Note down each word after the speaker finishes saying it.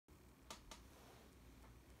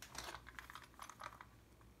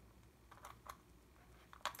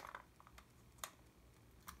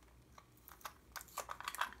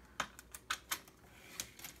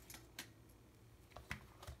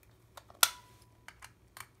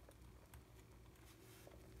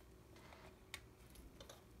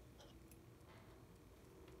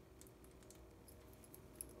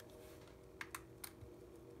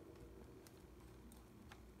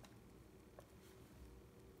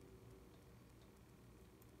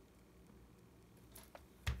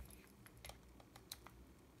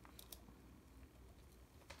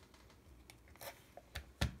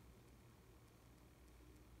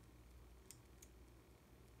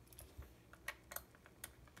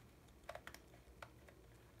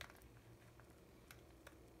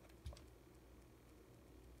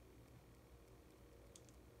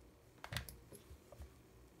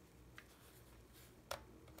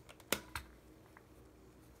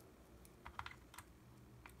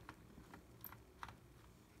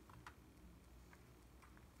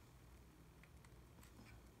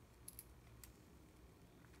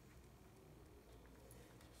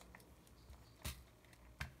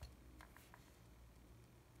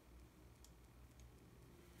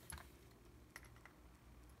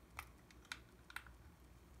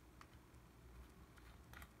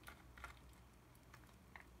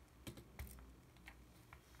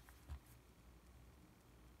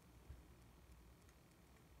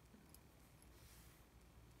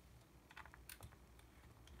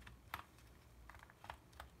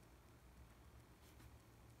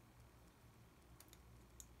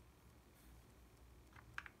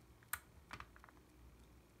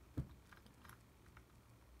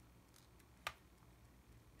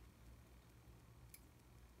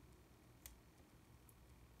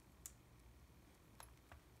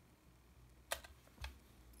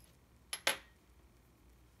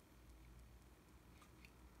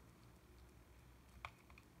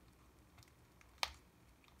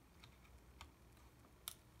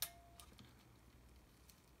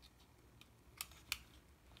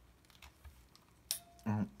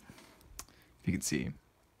if you can see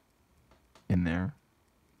in there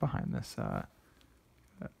behind this,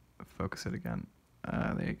 focus it again.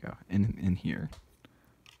 There you go. In here,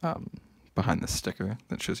 behind this sticker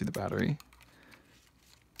that shows you the battery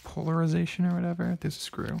polarization or whatever, there's a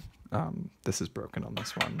screw. This is broken on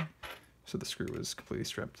this one, so the screw is completely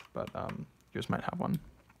stripped, but yours might have one.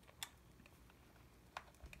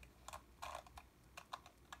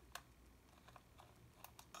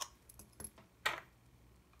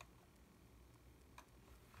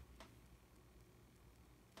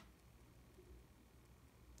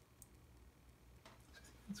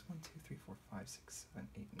 It's 1, 2, 3, 4, 5, 6, 7,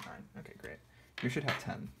 8, 9. Okay, great. You should have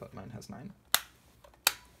 10, but mine has 9.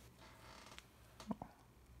 Oh.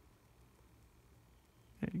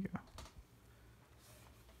 There you go.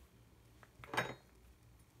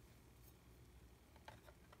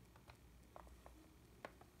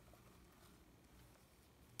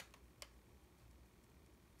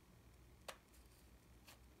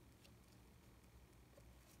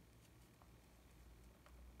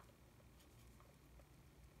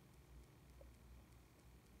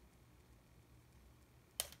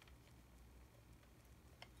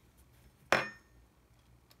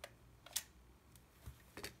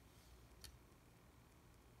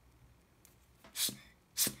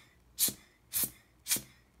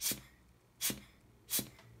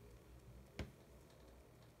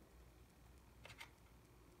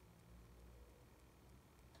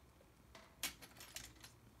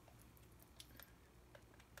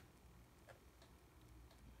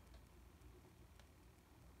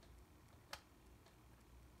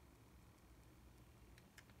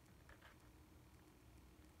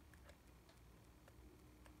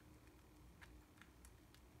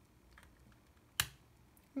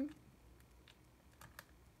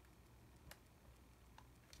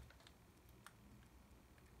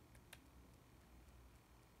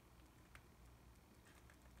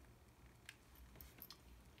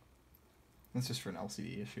 That's just for an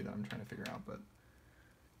LCD issue that I'm trying to figure out, but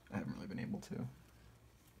I haven't really been able to.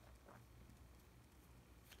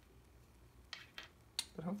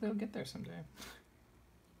 But hopefully I'll get there someday.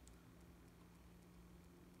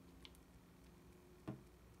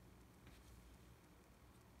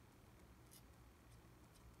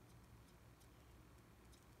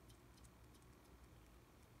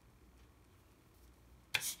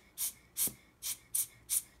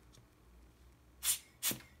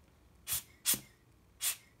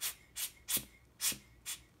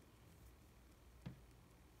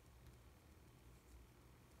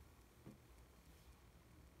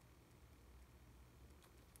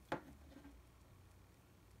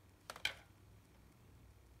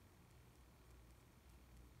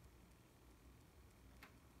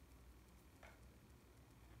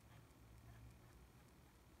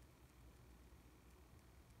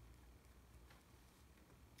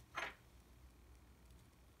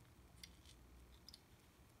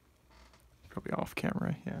 Probably off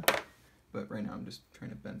camera, yeah. But right now I'm just trying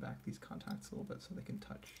to bend back these contacts a little bit so they can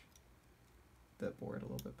touch the board a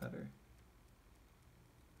little bit better.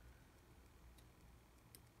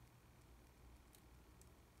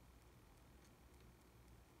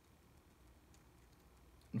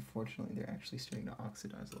 Unfortunately, they're actually starting to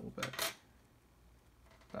oxidize a little bit.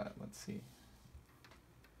 But let's see.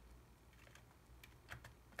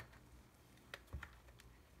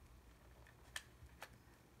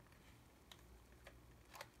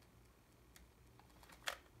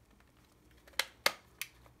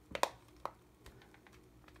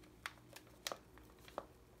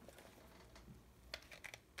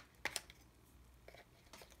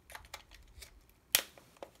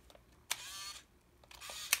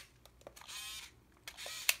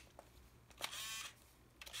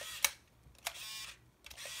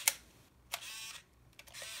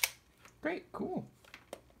 Great, cool.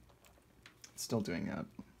 It's still doing a,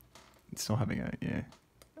 it's still having a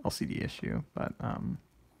LCD issue, but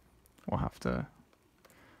we'll have to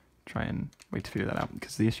try and wait to figure that out,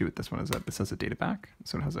 because the issue with this one is that this has a data back,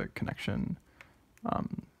 so it has a connection.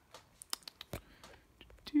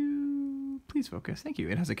 Please focus. Thank you.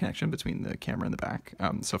 It has a connection between the camera and the back.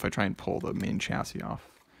 So if I try and pull the main chassis off,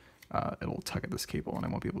 it'll tug at this cable and I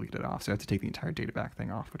won't be able to get it off. So I have to take the entire data back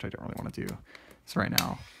thing off, which I don't really want to do. So right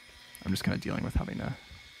now, I'm just kind of dealing with having to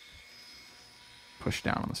push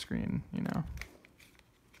down on the screen, you know.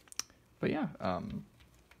 But yeah,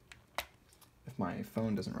 if my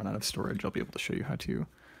phone doesn't run out of storage, I'll be able to show you how to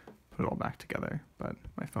put it all back together. But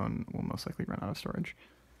my phone will most likely run out of storage.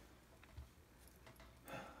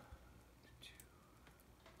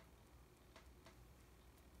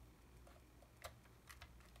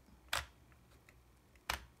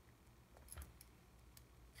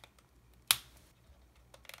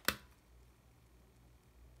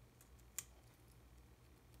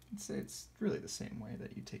 It's really the same way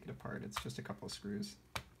that you take it apart. It's just a couple of screws.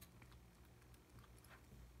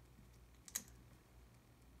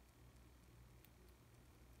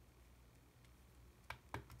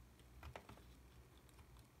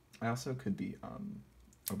 I also could be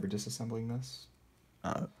over disassembling this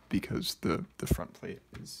because the front plate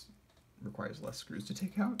requires less screws to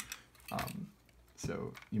take out.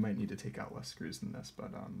 So you might need to take out less screws than this,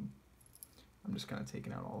 but I'm just kind of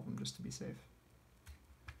taking out all of them just to be safe.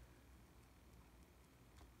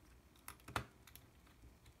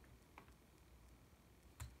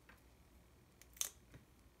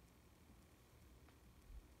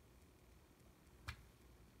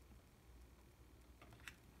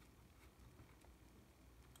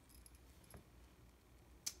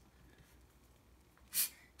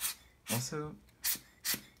 Also,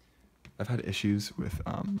 I've had issues with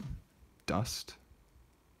dust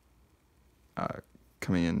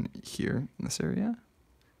coming in here in this area.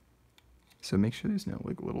 So make sure there's no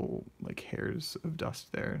like little like hairs of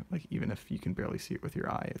dust there. Like even if you can barely see it with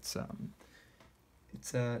your eye, it's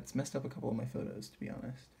messed up a couple of my photos, to be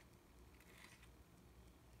honest.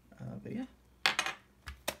 But yeah.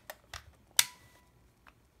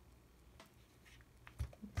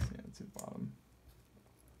 Let's see, it's at the bottom.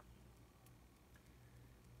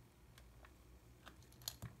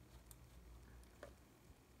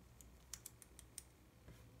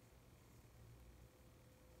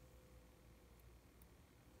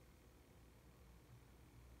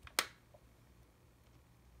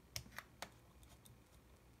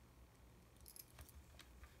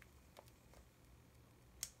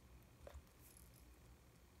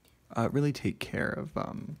 Really take care of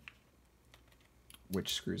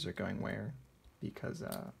which screws are going where, because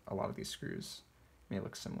a lot of these screws may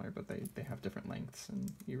look similar, but they have different lengths,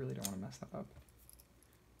 and you really don't want to mess that up.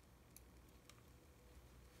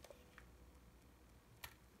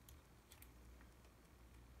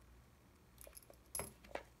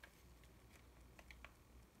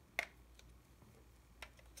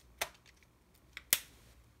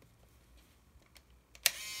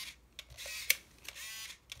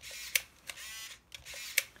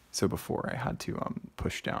 So before I had to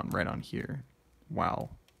push down right on here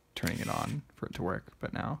while turning it on for it to work,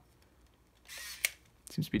 but now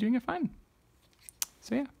it seems to be doing it fine.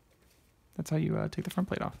 So yeah, that's how you take the front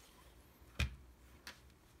plate off.